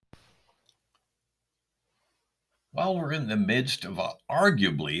While we're in the midst of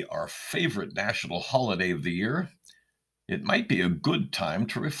arguably our favorite national holiday of the year, it might be a good time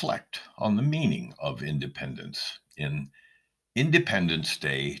to reflect on the meaning of independence in Independence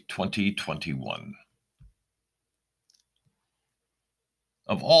Day 2021.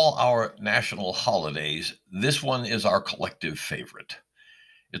 Of all our national holidays, this one is our collective favorite.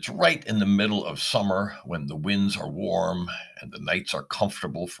 It's right in the middle of summer when the winds are warm and the nights are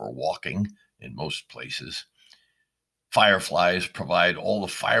comfortable for walking in most places. Fireflies provide all the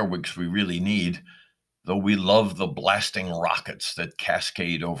fireworks we really need, though we love the blasting rockets that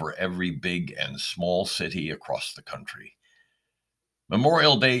cascade over every big and small city across the country.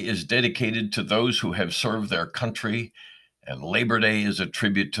 Memorial Day is dedicated to those who have served their country, and Labor Day is a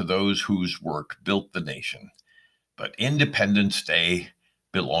tribute to those whose work built the nation. But Independence Day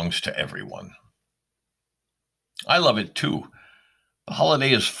belongs to everyone. I love it too. The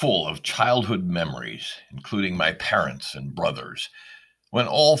holiday is full of childhood memories, including my parents and brothers, when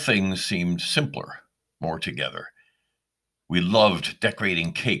all things seemed simpler, more together. We loved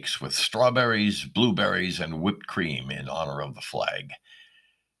decorating cakes with strawberries, blueberries, and whipped cream in honor of the flag.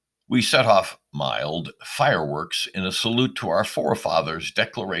 We set off mild fireworks in a salute to our forefathers'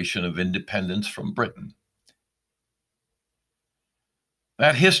 Declaration of Independence from Britain.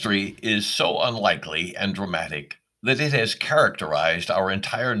 That history is so unlikely and dramatic that it has characterized our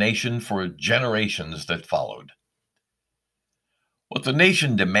entire nation for generations that followed. What the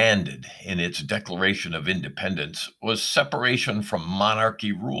nation demanded in its Declaration of Independence was separation from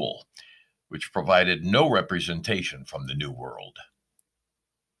monarchy rule, which provided no representation from the New World.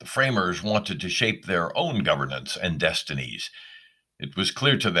 The framers wanted to shape their own governance and destinies. It was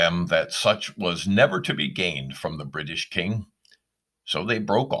clear to them that such was never to be gained from the British king, so they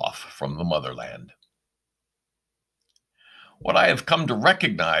broke off from the motherland. What I have come to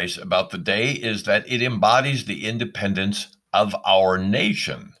recognize about the day is that it embodies the independence of our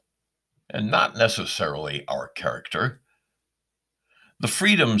nation and not necessarily our character. The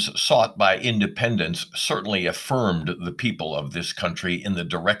freedoms sought by independence certainly affirmed the people of this country in the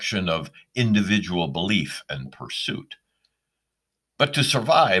direction of individual belief and pursuit. But to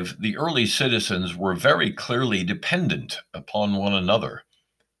survive, the early citizens were very clearly dependent upon one another.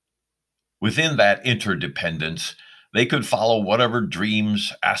 Within that interdependence, they could follow whatever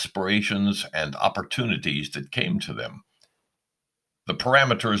dreams, aspirations, and opportunities that came to them. The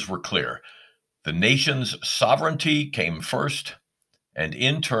parameters were clear. The nation's sovereignty came first, and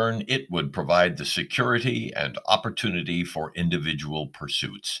in turn, it would provide the security and opportunity for individual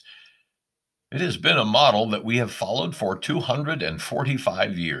pursuits. It has been a model that we have followed for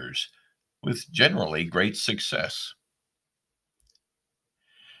 245 years, with generally great success.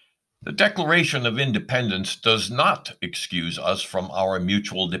 The Declaration of Independence does not excuse us from our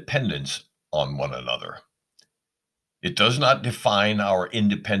mutual dependence on one another. It does not define our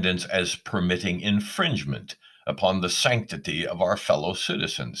independence as permitting infringement upon the sanctity of our fellow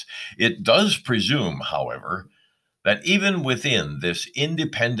citizens. It does presume, however, that even within this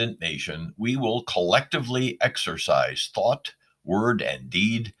independent nation, we will collectively exercise thought, word, and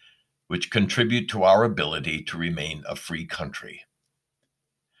deed which contribute to our ability to remain a free country.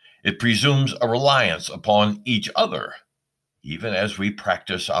 It presumes a reliance upon each other, even as we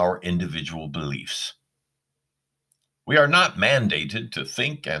practice our individual beliefs. We are not mandated to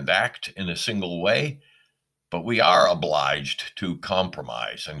think and act in a single way, but we are obliged to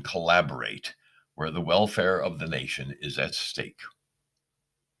compromise and collaborate where the welfare of the nation is at stake.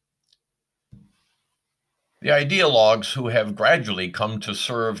 The ideologues who have gradually come to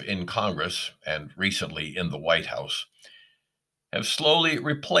serve in Congress and recently in the White House have slowly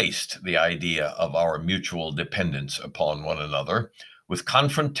replaced the idea of our mutual dependence upon one another with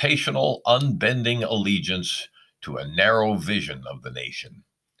confrontational, unbending allegiance to a narrow vision of the nation.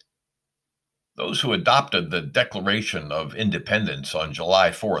 Those who adopted the Declaration of Independence on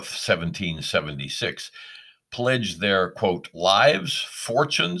July 4th, 1776, pledged their, quote, lives,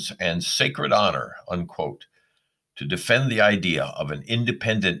 fortunes, and sacred honor, unquote, to defend the idea of an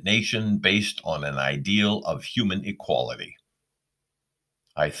independent nation based on an ideal of human equality.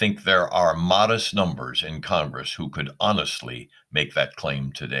 I think there are modest numbers in Congress who could honestly make that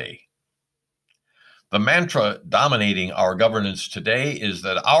claim today. The mantra dominating our governance today is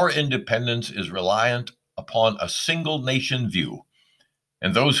that our independence is reliant upon a single nation view,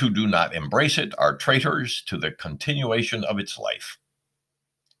 and those who do not embrace it are traitors to the continuation of its life.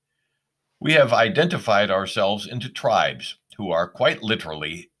 We have identified ourselves into tribes who are quite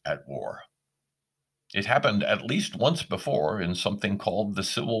literally at war. It happened at least once before in something called the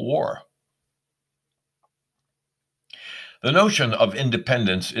Civil War. The notion of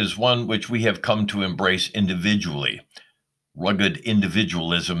independence is one which we have come to embrace individually. Rugged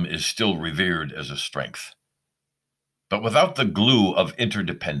individualism is still revered as a strength. But without the glue of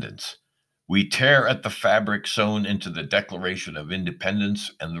interdependence, we tear at the fabric sewn into the Declaration of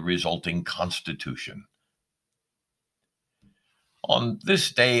Independence and the resulting Constitution. On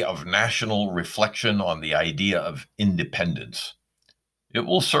this day of national reflection on the idea of independence, it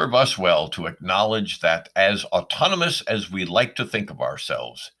will serve us well to acknowledge that, as autonomous as we like to think of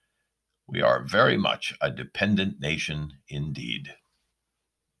ourselves, we are very much a dependent nation indeed.